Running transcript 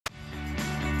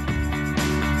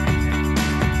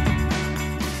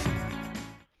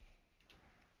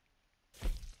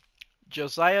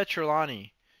Josiah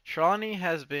Trelawney. Trelawney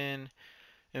has been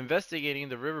investigating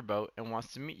the riverboat and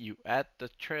wants to meet you at the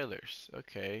trailers.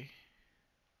 Okay.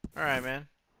 Alright, man.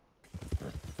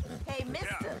 Hey,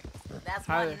 mister. That's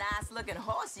Hi one there. nice looking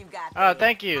horse you got Oh, there.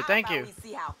 thank you, How thank about you. we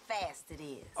see how fast it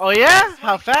is? Oh yeah? This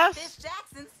How one Catfish fast?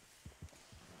 Jackson's.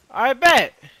 I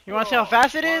bet. You want to see how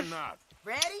fast it Why is? not?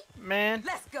 Ready? Man.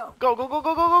 Let's go. Go, go, go,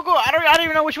 go, go, go, go. I don't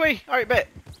even know which way. Alright, bet.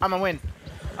 I'm gonna win.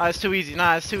 It's too easy.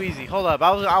 Nah, it's too easy. Hold up. I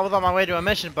was on my way to a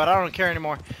mission, but I don't care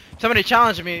anymore. Somebody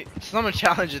challenged me. Someone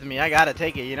challenges me. I gotta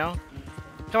take it, you know?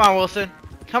 Come on, Wilson.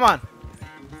 Come on.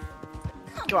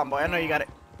 Come on, boy. I know you got it.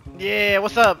 Yeah,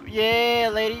 what's up? Yeah,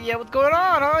 lady. Yeah, what's going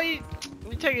on? Oh, you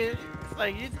take it.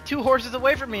 Like, you 2 horses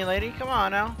away from me, lady. Come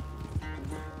on now.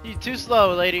 You too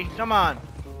slow, lady. Come on.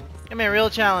 Give me a real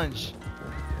challenge.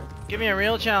 Give me a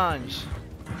real challenge.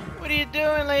 What are you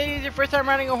doing, lady? It's your first time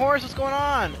riding a horse? What's going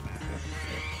on?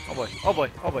 Oh boy, oh boy,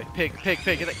 oh boy. Pig, pig,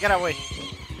 pig. Get out of the way.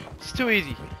 It's too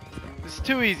easy. It's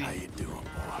too easy. How you doing, boy?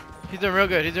 He's doing real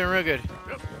good. He's doing real good.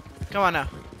 Come on now.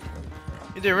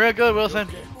 You're doing real good, Wilson.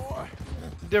 Okay, boy.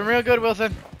 You're doing real good,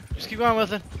 Wilson. Just keep going,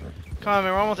 Wilson. Come on,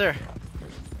 man. We're almost there.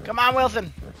 Come on,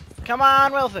 Wilson. Come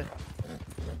on, Wilson.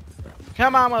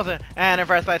 Come on, Wilson. And in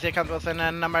first place, here comes Wilson.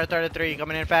 And number 33,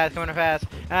 coming in fast, coming in fast.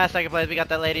 And second place, we got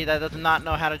that lady that does not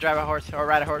know how to drive a horse or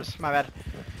ride a horse. My bad.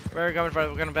 We're coming fast.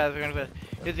 We're going fast. We're going fast.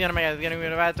 He's gonna make it. He's gonna be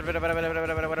fast.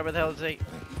 Whatever the hell is it?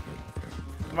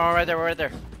 Come on, we're right there. We're right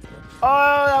there.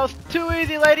 Oh, that was too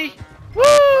easy, lady. Woo!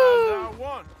 I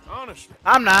won, honestly.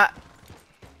 I'm not.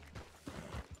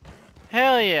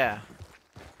 Hell yeah.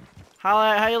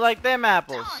 How you like them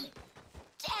apples? Darn it.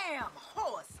 Damn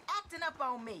horse acting up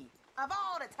on me. Of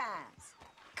all the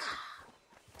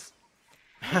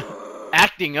times.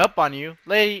 Acting up on you,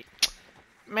 lady.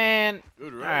 Man.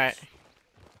 Good race. All right.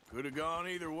 Could have gone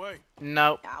either way.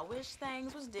 Nope. I wish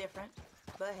things was different.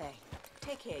 But hey,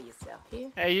 take care of yourself here.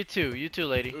 Hey, you too. You too,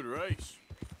 lady. Good race.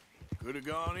 Could have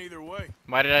gone either way.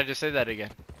 Why did I just say that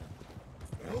again?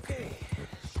 Okay,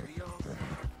 sure y'all.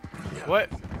 What?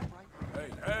 Hey,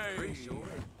 hey. Pretty sure.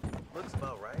 Looks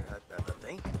about right, I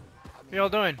think. What y'all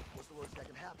doing? What's the worst that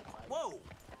can happen, right? Whoa!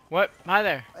 What? Hi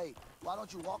there. Hey, why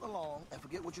don't you walk along and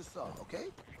forget what you saw, okay?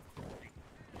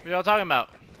 What y'all talking about?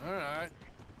 All right.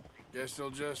 Guess they'll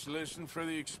just listen for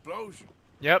the explosion.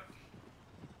 Yep.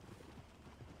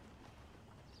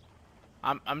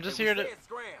 I'm just here to.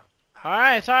 Scram. All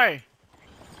right, sorry.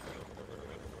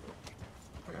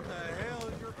 What the hell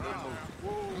is your problem?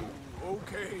 Whoa,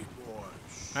 okay,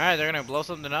 boys. All right, they're gonna blow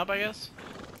something up, I guess.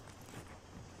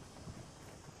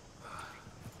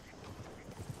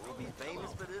 We'll be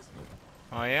famous for this.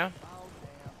 Oh yeah. Oh,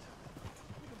 damn.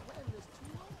 We've been planning this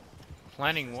too long.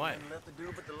 Planning what? Nothing left to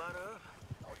do but to light her up.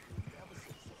 Oh, you never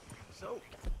said so. So,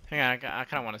 Hang on, I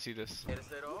kind of want to see this. head us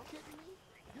that off? You kidding me?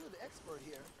 You're the expert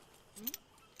here.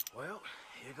 Well,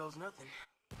 here goes nothing.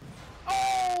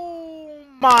 Oh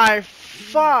my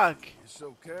fuck! It's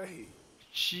okay.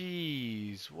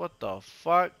 Jeez, what the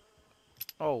fuck?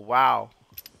 Oh wow.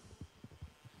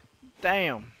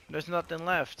 Damn, there's nothing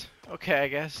left. Okay, I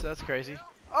guess that's crazy.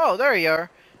 Oh, there you are.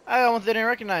 I almost didn't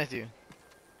recognize you.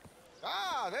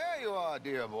 Ah, there you are,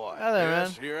 dear boy. Hi there,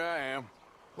 Yes, man. here I am.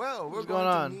 Well, we're What's going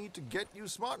going to on? need to get you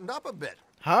smartened up a bit.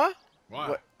 Huh? Why?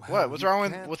 What? Well, What? What's you wrong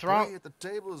with? can't What's play wrong? at the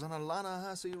tables on a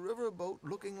Lannahechee riverboat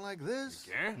looking like this.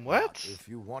 Can? What? If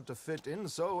you want to fit in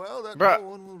so well that Bruh, no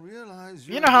one will realize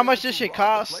You you're know how here much to this shit rob the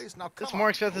costs? place. Now, It's come more on.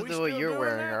 expensive we than what still you're doing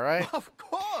wearing, that? alright? Of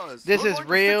course. This We're is going to fix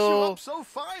you real up so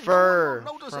fine, no one fur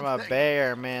will notice from a a thing.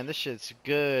 bear, man. This shit's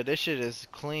good. This shit is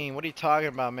clean. What are you talking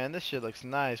about, man? This shit looks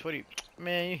nice. What are you...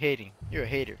 Man, you hating. You're a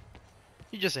hater.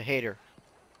 You're just a hater.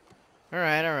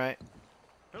 Alright, alright.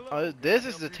 Hello, Oh, can this I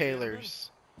is help the you, gentlemen?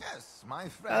 tailors. Yes, my there.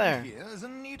 friend here is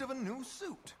in need of a new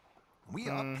suit. We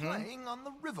are Mhm. playing on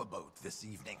the riverboat this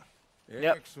evening.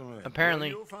 Yep, Excellent. apparently.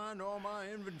 Well, you'll find all my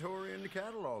inventory in the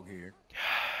catalog here.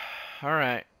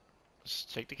 Alright. Let's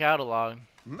take the catalog.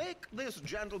 Make this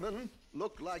gentleman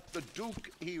look like the Duke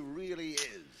he really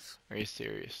is. Are you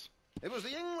serious? It was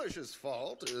the English's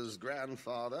fault his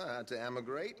grandfather had to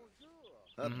emigrate.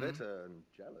 A bitter and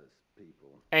jealous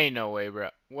people. Ain't no way, bro.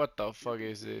 What the fuck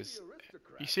is The this?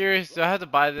 aristocrat You serious? Do I have to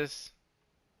buy this?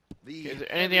 The Is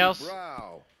there anything heavy else?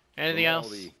 brow Anything from all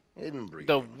else? the inbreeding.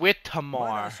 The Might I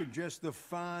Whittamar. suggest the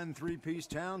fine three-piece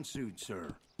town suit,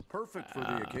 sir? Perfect for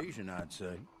the occasion, I'd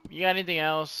say. You got anything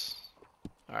else?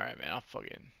 Alright, man. I'll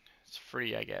fucking... It's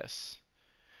free, I guess.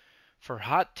 For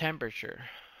hot temperature.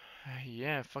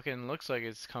 Yeah, it fucking looks like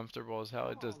it's comfortable as hell.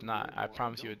 It does not. I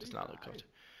promise you it does not look comfortable.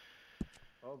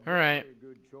 Alright.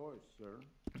 Good choice, sir.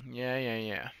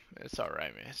 Yeah. It's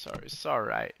alright, man. Sorry. It's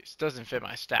alright. It doesn't fit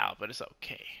my style, but it's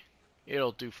okay.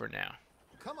 It'll do for now.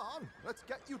 Come on, let's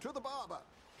get you to the barber.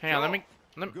 Hang on, let me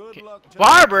Good luck,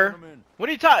 barber? gentlemen. What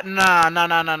are you talking?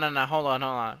 Nah. Hold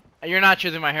on. You're not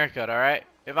choosing my haircut, all right?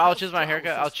 If I'll choose my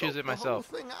haircut, I'll choose it myself.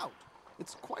 The whole thing out.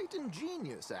 It's quite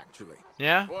ingenious, actually.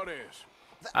 Yeah? What is?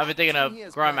 I've been thinking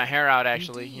of growing my hair out,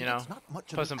 actually, you know.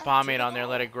 Put some pomade on there,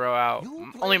 let it grow out.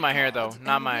 Only my hair, though,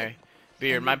 not my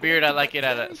beard. My beard, I like it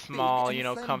at a small, you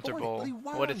know, comfortable.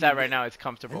 What it's at right now, it's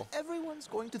comfortable. And everyone's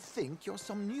going to think you're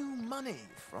some new money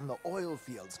from the oil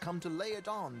fields come to lay it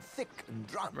on thick and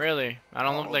drunk. Really? I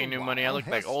don't look All like the new money, I while, look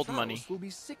like Herr old Strauss money. will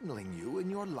be signaling you in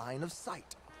your line of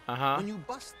sight. Uh-huh. When you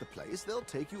bust the place, they'll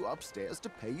take you upstairs to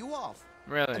pay you off.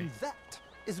 Really? And that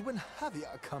is when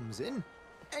Javier comes in,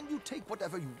 and you take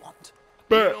whatever you want.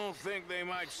 You don't think they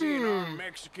might see an armed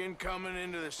Mexican coming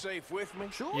into the safe with me?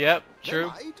 Sure. Yep, they true.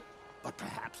 might, but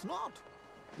perhaps not.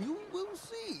 You will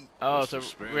see. Oh, The so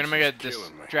suspense we're gonna make a is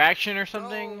killing me. distraction or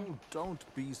something? Oh,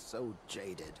 don't be so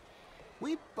jaded.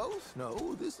 We both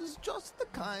know this is just the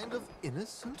kind of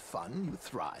innocent fun you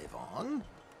thrive on.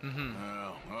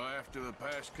 Well, after the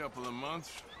past couple of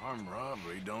months, armed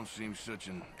robbery don't seem such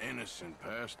an innocent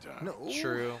pastime. No.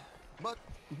 True. But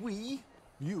we,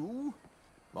 you,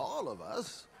 all of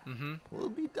us, will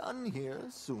be done here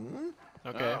soon.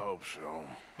 Okay. I hope so.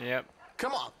 Yep.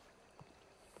 Come on.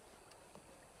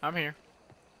 I'm here.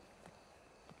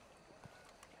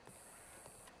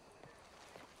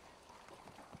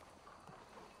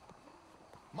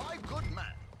 My good man.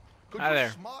 Could Hi you there.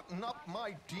 smarten up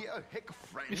my dear hick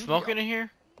friend? You smoking in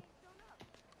here?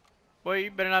 Boy,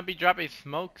 you better not be dropping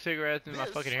smoke cigarettes in my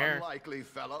This fucking hair. unlikely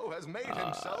fellow has made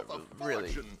himself a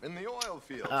really? fortune in the oil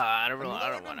fields. I don't and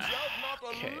wanna. himself not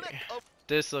a Okay. lick of-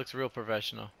 This looks real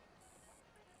professional.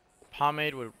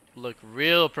 Pomade would look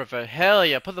real professional. Hell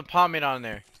yeah, put the pomade on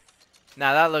there.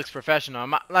 Now that looks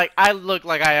professional. Like I look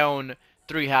like I own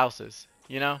 3 houses,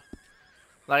 you know?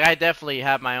 Like I definitely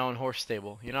have my own horse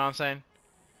stable, you know what I'm saying?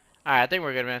 Alright, I think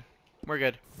we're good, man. We're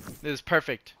good. This is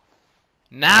perfect.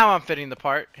 Now I'm fitting the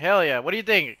part. Hell yeah. What do you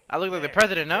think? I look like the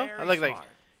president, no? I look like...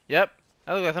 Yep.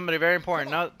 I look like somebody very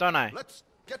important, no? Don't I? Let's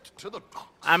get to the docks.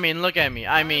 I mean, look at me.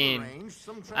 I I've mean, arranged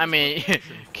some can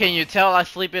transportation you tell I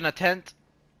sleep in a tent?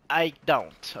 I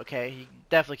don't, okay? You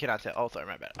definitely cannot tell. Oh, sorry,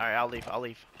 my bad. Alright, I'll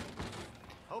leave.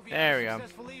 There we go.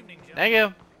 Thank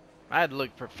you. I had to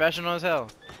look professional as hell.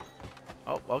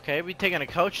 Oh, okay. We taking a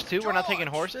coach too? We're not taking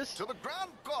George, horses? To the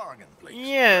Grand Gorgon, please.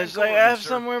 Yes, I Grand have Gorgon, sir.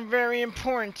 somewhere very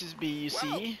important to be, you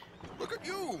see. Look at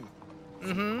you,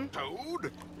 Mm-hmm.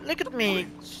 Toad. Look at me.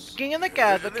 Prince. King of the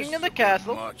castle, This king is of the a bit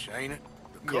castle. Much, ain't it?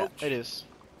 The Yeah, coach? it is.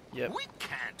 Yep. We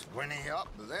can't whinny up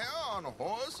there on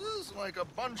horses like a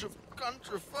bunch of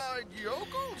countrified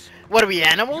yokels. What are we,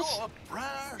 animals? You're a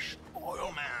brash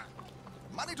oil man.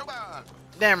 Money to burn.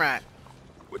 Damn right.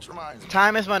 Which reminds me,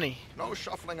 Time is money. no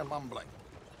shuffling and mumbling.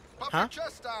 Puff Huh? your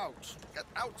chest out. Get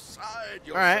outside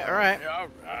yourself. Alright. Yeah, all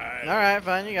right. Alright,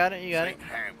 fine. You got it. St.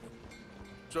 Hamden.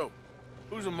 So,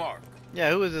 who's a mark?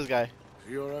 Yeah, who is this guy? Is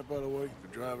he all right, by the way, the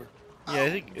driver? Yeah,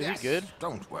 is Oh, he yes, good?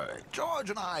 Don't worry. George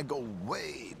and I go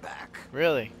way back.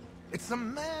 Really? It's a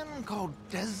man called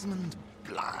Desmond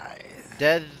Blythe.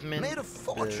 Desmond. Made a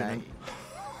fortune in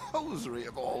hosiery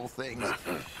of all things.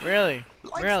 Really?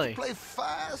 Likes Really? to play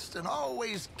fast and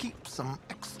always keep some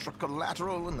extra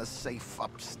collateral in the safe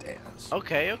upstairs.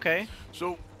 Okay.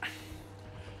 So,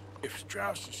 if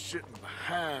Strauss is sitting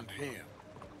behind him,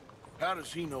 how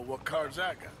does he know what cards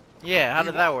I got? Yeah, how He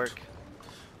did that won't. work?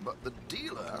 But the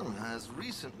dealer has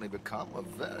recently become a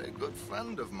very good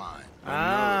friend of mine.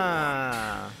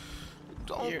 Ah.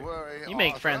 Don't worry. you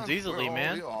make Arthur. friends easily, We're all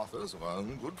man. the authors of our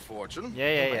good fortune.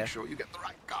 Yeah. Make sure you get the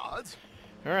right cards.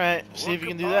 Alright, see if you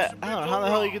can do that. I don't know how the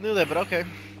hell you can do that, but okay.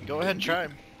 Go ahead and try.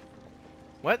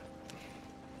 What?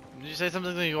 Did you say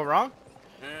something's gonna go wrong?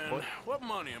 And what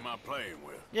money am I playing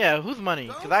with? Yeah, whose money?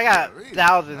 Because Don't I got worry,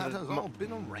 thousands That of has all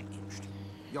been arranged.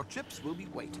 Your chips will be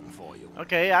waiting for you.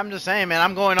 Okay, I'm just saying, man.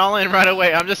 I'm going all in right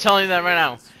away. I'm just telling you that right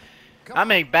now. Come I on.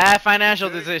 make bad financial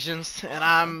decisions, and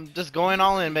I'm just going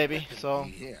all in, baby. So,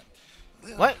 Here.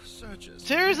 There What? are searches.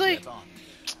 Seriously? Get on.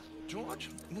 George,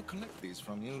 we'll collect these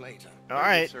from you later.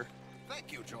 alright.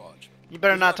 Thank you, George. You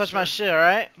better Good not luck, touch my sir. shit,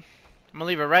 alright? I'm gonna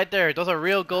leave it right there. Those are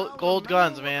real gold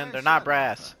guns, man. They're not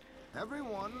brass.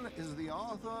 Everyone is the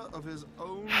author of his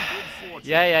own good fortune.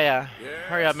 Yeah.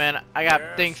 Hurry up, Yes, man. I got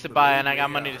yes, things to buy and I got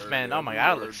believe money me, to I spend. heard Oh my every god,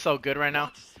 I word. look so good right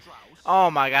now. Strauss Oh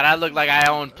my god, I look like I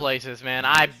own places, man.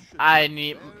 I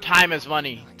need time is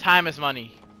money. Time is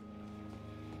money.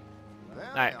 There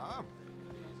Alright. they are.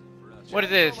 What is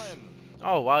this? Gentlemen,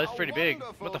 Oh wow, it's how pretty big.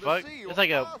 wonderful What the to fuck? see you. It's like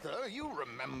a Arthur, you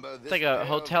remember this like a pair of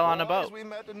hotel on a boys boat. we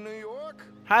met in New York?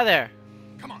 Hi there.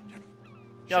 Come on, gentlemen.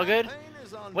 Y'all good?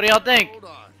 What do y'all think?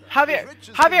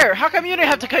 Javier, how come you didn't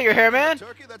have to cut your hair, man?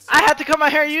 I had to cut my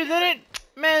hair, you didn't?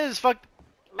 Man, this is fuck.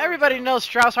 Everybody knows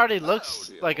Strauss hardly looks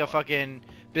like a fucking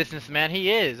businessman.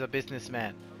 He is a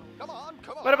businessman.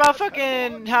 What about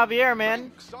fucking Javier,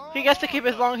 man? He gets to keep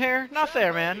his long hair? Not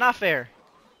fair, man. Not fair.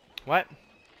 What?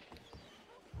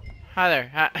 Hi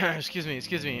there. Excuse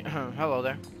me. Hello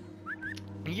there.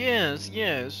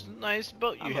 Yes. Nice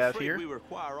boat you have here. We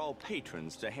require all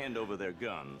patrons to hand over their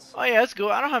guns. Oh yeah, that's cool.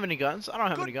 I don't have any guns.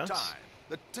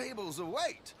 The tables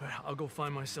await. I'll go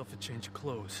find myself a change of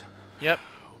clothes. Yep.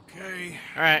 Okay.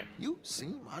 All right. You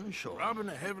seem unsure. Robbing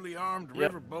a heavily armed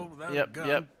Yep. riverboat without a Yep.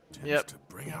 gun tends to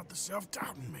bring out the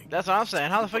self-doubt in me. That's what I'm saying.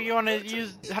 How the fuck you want to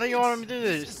use? How do you want me to do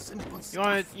this?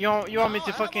 You want me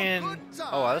to fucking?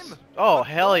 Oh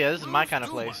hell yeah! This is my kind of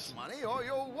place. Money or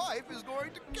your wife is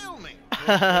going to kill me.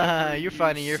 You're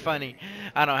funny.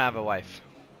 I don't have a wife.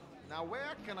 Now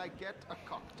where can I get a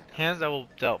cocktail? Hands that will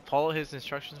follow his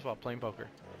instructions while playing poker.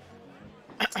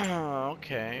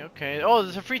 Okay. Oh,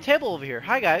 there's a free table over here.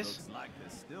 Hi guys.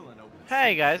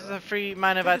 Hey guys, is it free?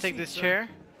 Mind if I take this chair?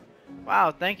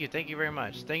 Wow, thank you very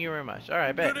much. All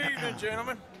right, bet. Good evening,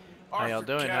 gentlemen. How y'all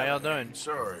Arthur doing? Callahan.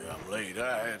 Sorry I'm late.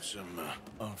 I had some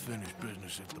unfinished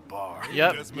business at the bar.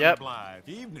 Yep.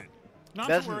 Evening.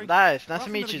 Desmond, nice to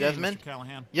meet you, Desmond. Mr.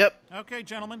 Callahan. Yep. Okay,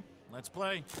 gentlemen, let's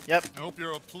play. Yep. I hope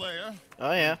you're a player.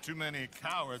 Oh yeah. Too many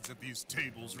cowards at these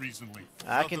tables recently.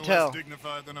 I can Nothing tell. Less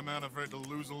dignified than a man afraid to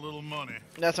lose a little money.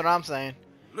 That's what I'm saying.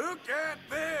 Look at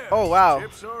this. Oh wow.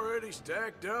 Chips already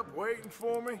stacked up, waiting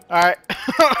for me. All right.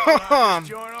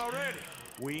 Join already.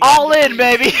 All in,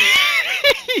 baby.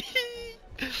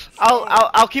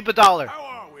 I'll keep $1. How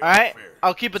are we? All right. Fair?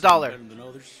 I'll keep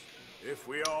 $1. If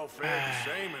we all fared the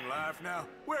same in life now,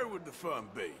 where would the fun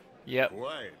be? Yep.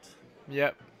 Quiet.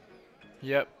 Yep.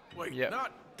 Wait, Yep.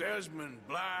 not Desmond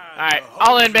Blythe. All right, the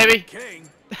all in, Holy baby. King.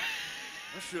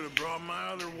 I should have brought my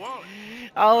other wallet.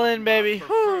 All in, baby.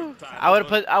 Whew. I would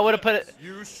have put it.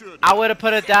 You should. I would have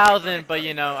put 1,000, but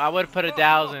you know, I would have put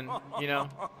 1,000. You know.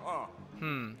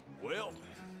 Well,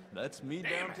 That's me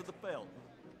down to the belt.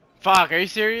 Fuck. Are you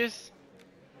serious?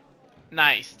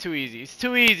 Nice. Too easy. It's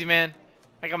too easy, man.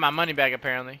 I got my money back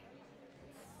apparently.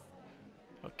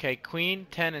 Okay, Queen,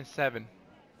 10, and 7,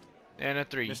 and a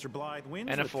 3. Mr. Blythe wins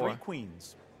And a with 4. 3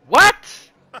 queens. What?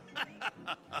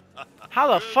 How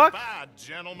the fuck? Goodbye,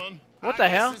 gentlemen. What the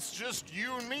hell? It's just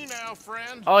you and me now,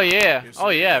 friend. Oh yeah. Yes, Oh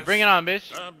it yeah. is. Bring it on,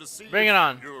 bitch. Time to see Bring if it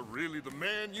on. You're really the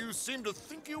man you seem to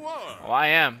think you are. Oh, I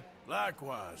am.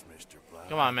 likewise, Mr. Blythe.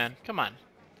 Come on, man. Come on.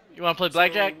 You want to play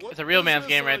blackjack? So what It's a real man's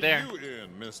business game right are there. you in,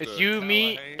 Mr. It's you,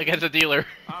 me, Callahan? against a dealer.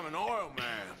 I'm an oil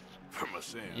man for my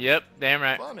sins. Yep. Damn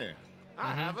right. Funny.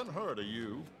 I haven't heard of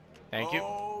you. Thank you.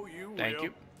 Oh, you Thank will.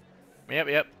 you.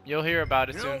 Yep. You'll hear about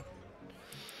it You soon. know,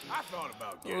 I thought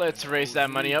about getting Let's an raise old that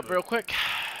money dude, up but real quick.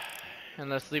 And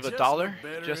let's leave Just $1 look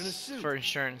better in a just suit. for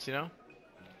insurance, you know?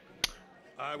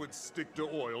 I would stick to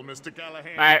oil, Mr.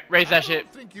 Callahan. Alright, raise that I shit.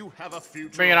 don't think you have a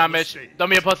future Bring it on, the bitch. stage. Don't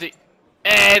be a pussy.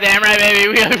 Hey, damn right, baby.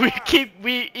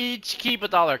 We each keep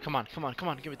 $1. Come on.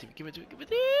 Give it to me.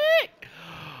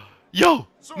 Yo,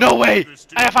 So no way. this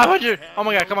I have dude 500. has Oh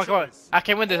my god, no come on. choice. I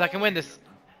can win this.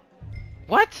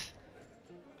 What?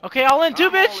 Okay, all in too,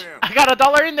 I'm all bitch. in. I got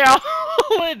 $1 in there.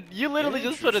 All in. You literally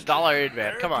just put $1 in, man.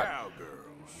 They're Come on. cowgirls.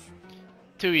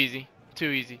 Too easy.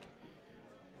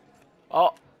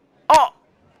 Oh.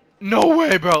 No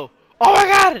way, bro. Oh my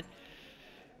god.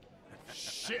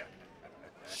 Shit.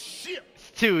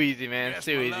 It's too easy, man. It's Guess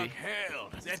too my easy. luck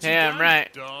held. That's Damn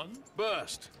right. Done.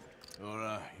 Bust.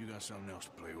 Or you got something else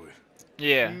to play with.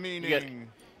 Yeah. you Meaning.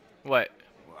 got- what?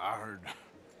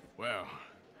 Well,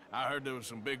 I heard there was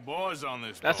some big boys on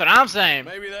this That's boat. what I'm saying.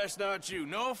 Maybe that's not you.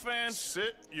 No offense.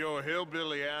 Sit your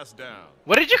hillbilly ass down.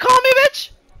 What did you call me, bitch?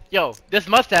 Yo, this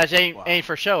mustache ain't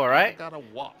for show, I alright? got a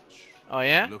watch. Oh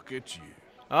yeah? Look at you.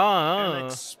 An Oh.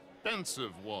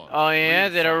 expensive one. Oh yeah,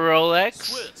 is it a Rolex?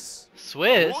 Swiss.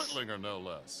 Swiss? Reutlinger, no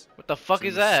less. What the fuck It's in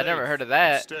is the that? I safe never heard of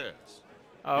that. upstairs.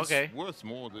 Oh, okay. It's worth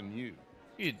more than you.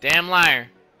 You damn liar.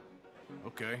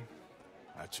 Okay.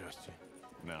 I trust you.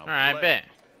 Now, Alright, play. bet.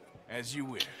 As you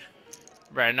wish.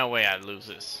 Bro, no way I'd lose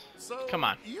this. So, Come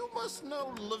on. You must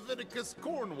know Leviticus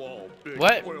Cornwall, big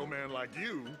What? oil man like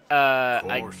you.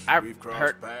 course, I we've crossed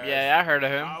heard. paths. Yeah, I heard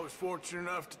of him. I was fortunate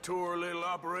enough to tour a little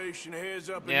operation heads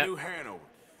up Yep. in New Hanover.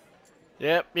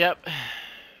 Yep. Yeah,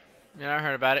 I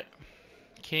heard about it.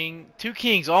 Two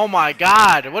kings. Oh my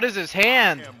God! What is his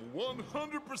hand? I am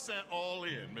 100% all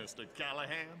in, Mr.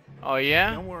 Callahan. Oh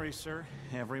yeah. Don't worry, sir.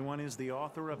 Everyone is the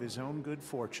author of his own good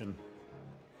fortune.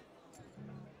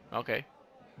 Okay.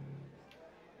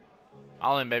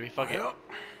 All in, baby. Fuck it. Well,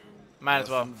 Might as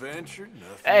well. Nothing ventured,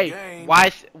 nothing Hey, gained.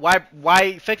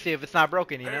 why fix it if it's not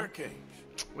broken? You know. Barricades.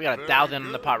 We got 1,000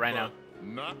 in the pot right now.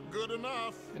 Not good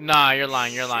enough. Nah, you're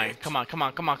lying. You're lying. Come on, come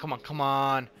on, come on, come on, come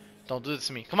on. Don't do this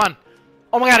to me. Come on.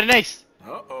 Oh my God, an ace.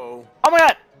 Uh-oh. Oh my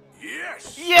God.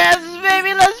 Yes. Yes,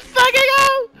 baby. Let's fucking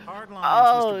go. Hard lines,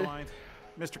 Oh. Mr. Blythe.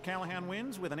 Mr. Callahan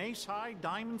wins with an ace-high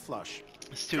diamond flush.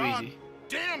 It's too God easy.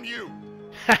 damn you!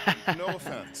 No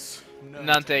offense.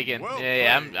 None taken. Well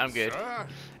Yeah, played, I'm good. sir.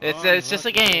 It's just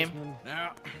a game.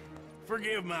 Now,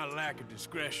 forgive my lack of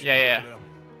discretion. Yeah. But,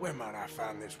 where might I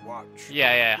find this watch?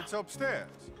 Yeah. It's upstairs.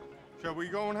 Shall we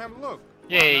go and have a look?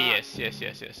 Yeah.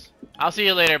 Yes. I'll see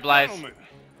you later, Blythe. Gentlemen,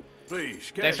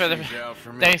 please, Thanks for the cash these out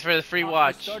for me. thanks for the free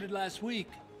watch. Started last week.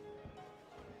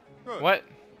 Good. What?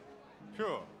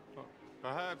 Sure.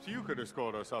 Perhaps you could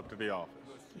escort us up to the office.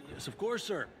 Yes, of course,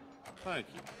 sir. Thank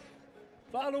you.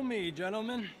 Follow me,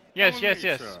 gentlemen. Yes. Follow me,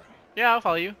 sir. Yeah, I'll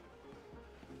follow you.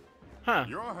 Huh?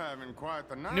 You're having quite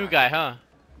the night. New guy, huh?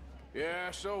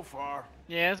 Yeah, so far.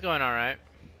 Yeah, it's going all right.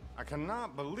 I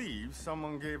cannot believe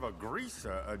someone gave a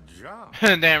greaser a job.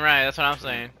 Damn right. That's what I'm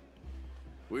saying.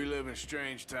 We live in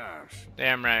strange times.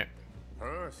 Damn right.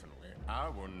 Personally, I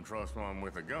wouldn't trust one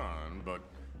with a gun, but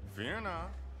fear not.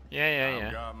 Yeah.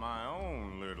 I've got my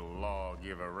own little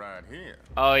lawgiver right here.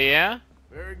 Oh yeah.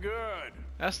 Very good.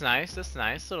 That's nice.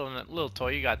 Little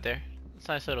toy you got there. That's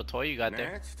a nice little toy you got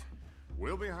there. Next,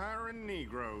 we'll be hiring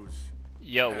Negroes.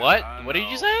 Yo, Yeah, what? I What did know,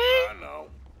 you say? I know.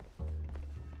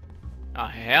 Oh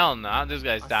hell no! This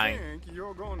guy's I dying. think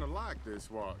you're going to like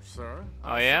this watch, sir. Oh,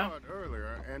 I yeah? saw it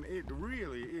earlier, and it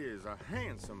really is a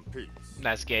handsome piece.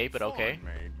 That's gay, but okay.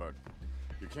 Foreign made, but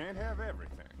you can't have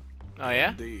everything. Oh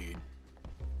yeah. Indeed.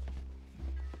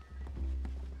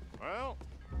 Well,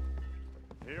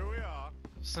 here we are.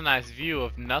 It's a nice view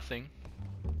of nothing.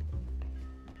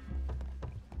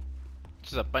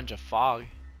 Just a bunch of fog.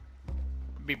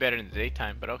 Be better in the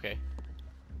daytime, but okay.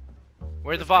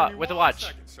 Where's the Just give me Where's the one watch?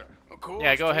 second, sir. Of course.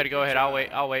 Yeah, go ahead. take your I'll wait.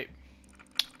 time. I'll wait.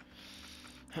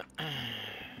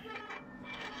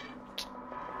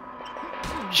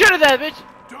 Shoot at that bitch!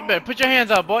 You better put your hands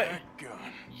up, boy. That gun.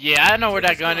 Yeah, I know where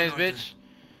that gun gun, is, Hunter. bitch.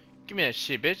 Give me that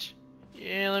shit, bitch.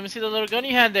 Yeah, let me see the little gun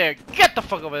you had there. Get the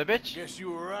fuck over there, bitch. Guess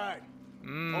you were right.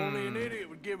 Only an Mmm. idiot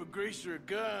would give a greaser a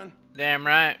gun. Damn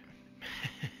right.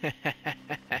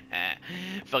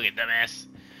 Fucking dumbass.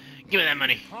 Give me that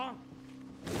money. Huh?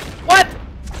 What?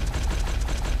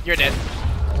 You're dead.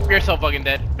 You're so fucking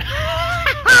dead.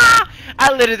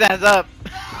 I lit his ass up.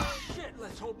 Shit,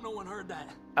 let's hope no one heard that.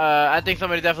 I think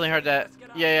somebody definitely heard that.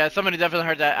 Yeah, somebody definitely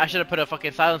heard that. I should have put a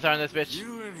fucking silencer on this bitch.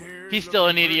 You in here He's is still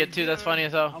an looking idiot pretty too. That's good. funny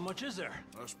as How hell. much is there?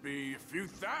 Must be a few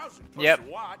thousand plus Yep.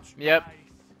 a watch. Yep. Nice.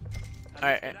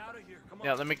 Alright. Get out of here. Come on.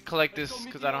 Yeah, let me collect Let's this go meet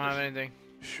because the I don't have others. anything.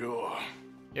 Sure.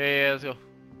 Yeah, let's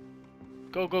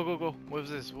go. Go. What was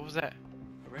this? What was that?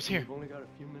 What's here? We've only got a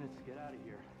few minutes to get out of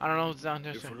here. I don't know what's down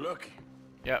there. If sir. we're lucky.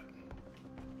 Yep.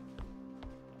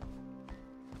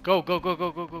 Go.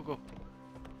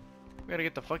 We gotta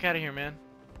get the fuck out of here, man.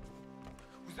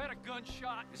 Was that a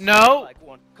gunshot? It No. sounded like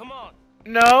one. Come on.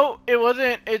 No, it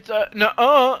wasn't. It's no.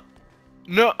 Oh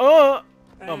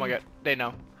my god, they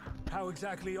know. How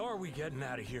exactly are we getting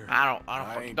out of here? I don't I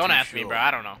fucking, ain't don't too ask me, sure. bro.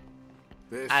 I don't know.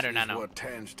 This I do is not know. what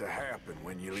tends to happen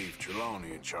when you leave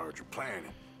Trelawney in charge of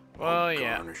planning. Well, Won't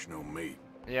yeah. garnish no meat.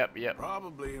 Yep.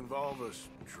 Probably involve us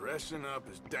dressing up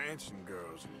as dancing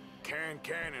girls and carrying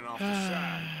cannon off the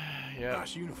side. Yep.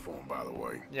 Nice uniform, by the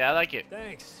way. Yeah, I like it.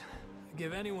 Thanks.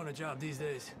 Give anyone a job these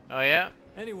days. Oh yeah.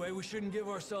 Anyway, we shouldn't give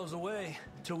ourselves away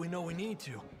until we know we need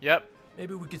to. Yep.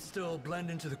 Maybe we could still blend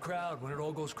into the crowd when it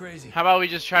all goes crazy. How about we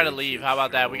just try to leave? How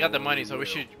about that? We got the money, so we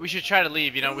should try to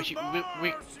leave. You know, we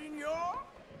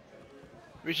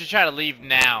should try to leave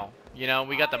now. You know,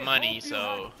 we got the money,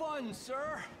 so. Fun,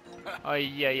 sir. Oh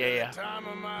yeah. Time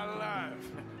of my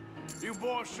life. You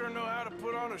boys sure know how to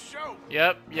put on a show.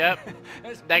 Yep.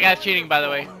 That guy's cheating, by the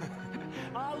way.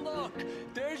 Ah, look,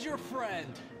 there's your friend.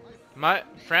 My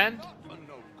friend?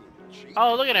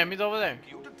 Oh, look at him. He's over there.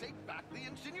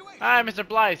 Hi, Mr.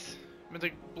 Blythe.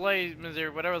 Mr. Blaze,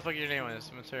 Mr. whatever the fuck your name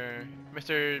is.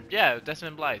 Mr. Yeah,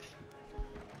 Desmond Blythe.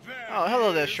 Oh,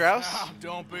 hello there, Strauss.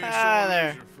 Don't be Hi so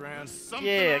there. loser, friends.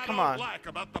 Yeah, come on. Like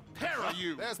about the pair of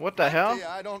you. What the hell?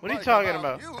 What are you talking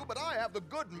about? You, but I have the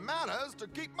good manners to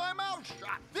keep my mouth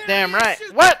shut. Damn right.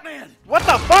 What? What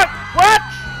the fuck? What?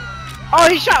 Oh,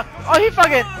 he shot. Oh, he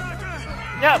fucking.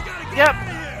 Yep.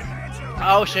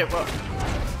 Oh shit. Well.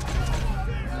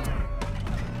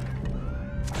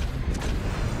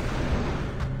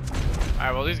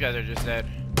 Alright, well these guys are just dead.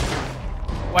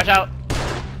 Watch out.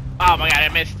 Oh my god, I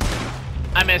missed.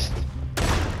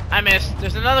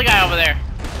 There's another guy over there.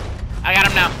 I got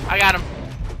him now. I got him.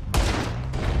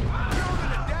 You're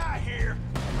gonna die here.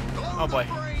 Oh boy.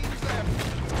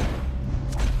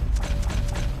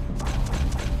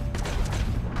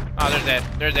 Oh, they're dead.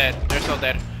 They're dead. They're so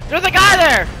dead. There's a guy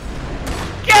there!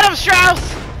 Get him, Strauss!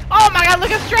 Oh my god,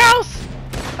 look at Strauss!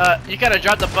 You gotta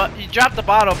drop you dropped the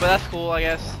bottle, but that's cool, I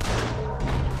guess.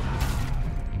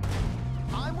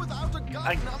 I'm without a gun,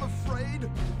 I'm afraid.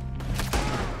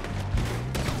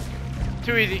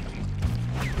 Too easy.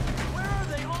 Where are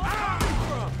they all coming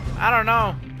from? I don't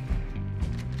know.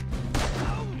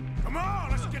 Come on,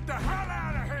 let's get the hell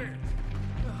out of here.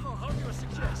 How do you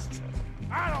suggest?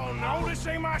 I don't know. This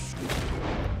ain't my sh.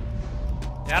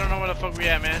 Yeah, I don't know where the fuck we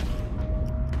at, man.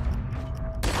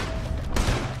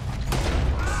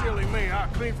 Silly me, I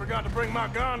clean forgot to bring my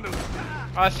gun to.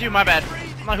 Oh, that's you, my bad.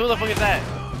 I'm like, who the fuck is that?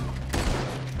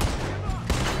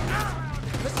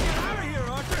 Let's get out of here,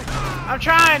 Arthur. I'm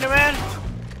trying to, man.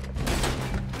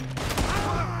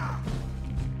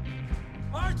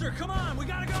 Arthur, come on, we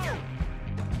gotta go.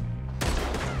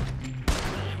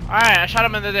 Alright, I shot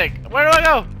him in the dick. Where do I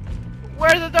go?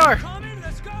 Where's the door? Come in,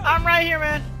 let's go. I'm right here,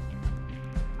 man.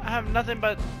 I have nothing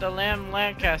but the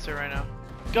Lancaster right now.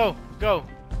 Go, go.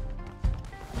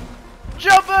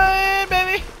 Jump in,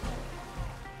 baby!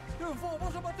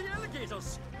 What about the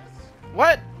alligators?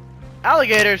 What?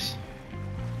 Alligators?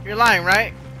 You're lying,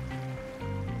 right?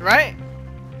 Right?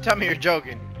 Tell me you're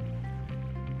joking.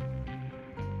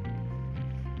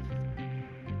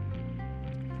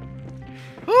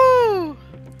 Woo!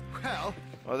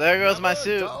 Well, there goes my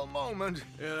suit. Dull moment.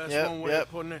 Yeah, that's Yep, one way yep. of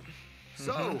putting it.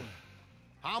 So,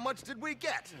 how much did we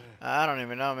get? I don't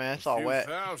even know, man. It's all wet.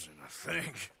 2,000, I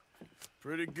think.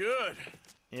 Pretty good.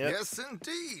 Yep. Yes,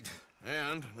 indeed.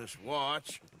 And this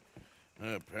watch,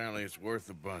 apparently it's worth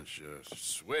a bunch.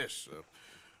 Swiss, a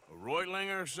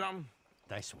Reutlinger or something.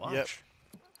 Nice watch. Yep.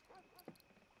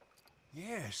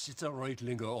 Yes, it's a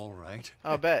Reutlinger, all right.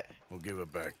 I'll bet. We'll give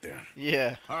it back then.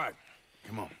 Yeah. All right,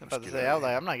 come on. I'm about to say, I was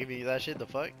like, I'm not giving you that shit. The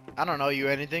fuck? I don't know you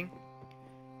anything.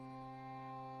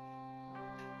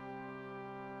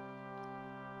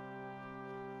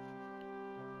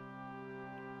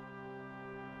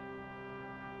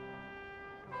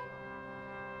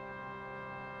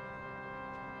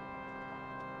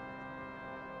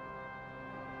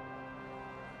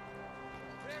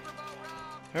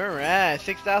 Alright,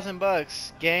 6,000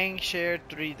 bucks. Gang shared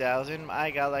 3,000.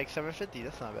 I got like 750.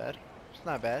 That's not bad. It's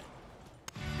not bad.